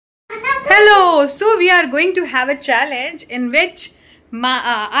So we are going to have a challenge in which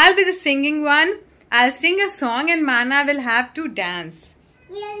I'll be the singing one. I'll sing a song and Mana will have to dance.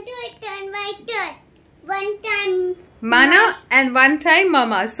 We'll do it turn by turn. One time Mana and one time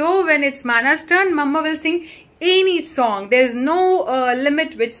Mama. So when it's Mana's turn, Mama will sing any song. There's no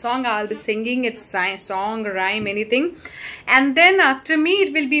limit which song I'll be singing. It's song, rhyme, anything. And then after me,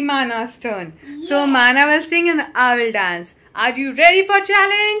 it will be Mana's turn. Yeah. So Mana will sing and I will dance. Are you ready for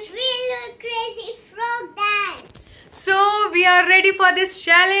challenge? we'll do crazy frog dance. So we are ready for this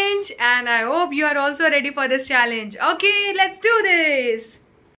challenge and I hope you are also ready for this challenge. Okay, let's do this.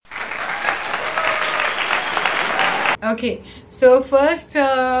 Okay, so first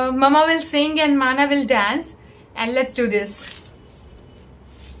Mama will sing and Mana will dance, and let's do this.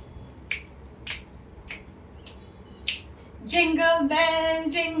 Jingle bell,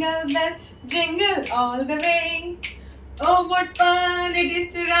 jingle all the way. Oh, what fun it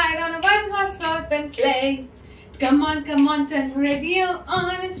is to ride on a one-horse open sleigh. Come on, turn radio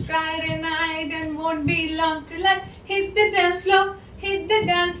on. It's Friday night and won't be long till I hit the dance floor.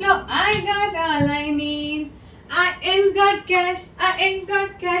 I got all I need. I ain't got cash,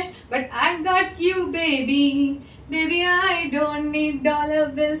 but I got you, baby. Baby, I don't need dollar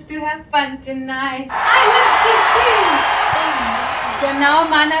bills to have fun tonight. I love to please. So now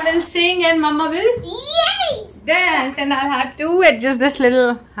Mana will sing and Mama will dance, and I'll have to adjust this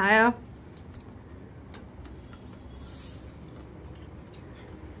little higher.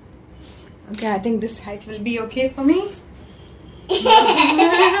 Okay, I think this height will be okay for me.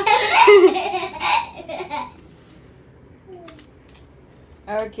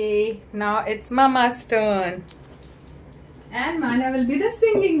 Okay, now it's Mama's turn. And Mana will be the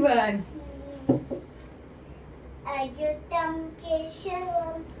singing one. Ajutam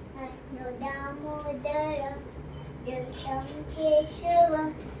Keshavam Damodaram Ajutam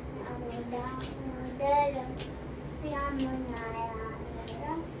Keshavam Damodaram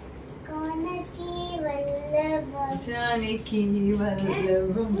Yamunayaram Konaki Vallavam Janaki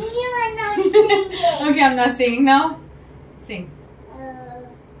Vallavam. You are not singing. Okay, I'm not singing now. Sing.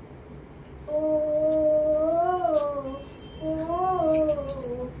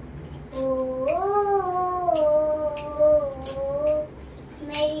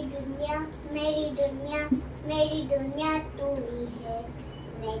 मेरी दुनिया तू ही है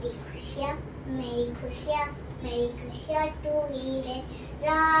मेरी खुशियाँ तू ही है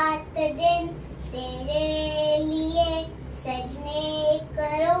रात दिन तेरे लिए सजने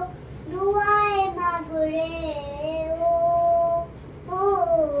करो दुआएं मांगो रे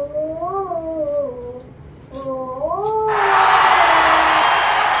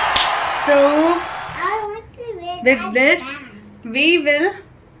So I want to wear with this we will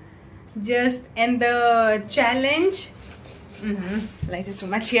just end the challenge. Light is too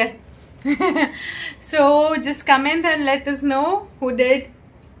much here. So just comment and let us know who did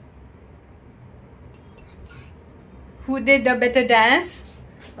the better dance.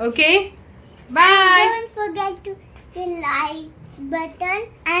 Okay, bye. Don't forget to hit like button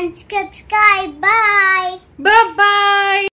and subscribe. Bye. Bye bye.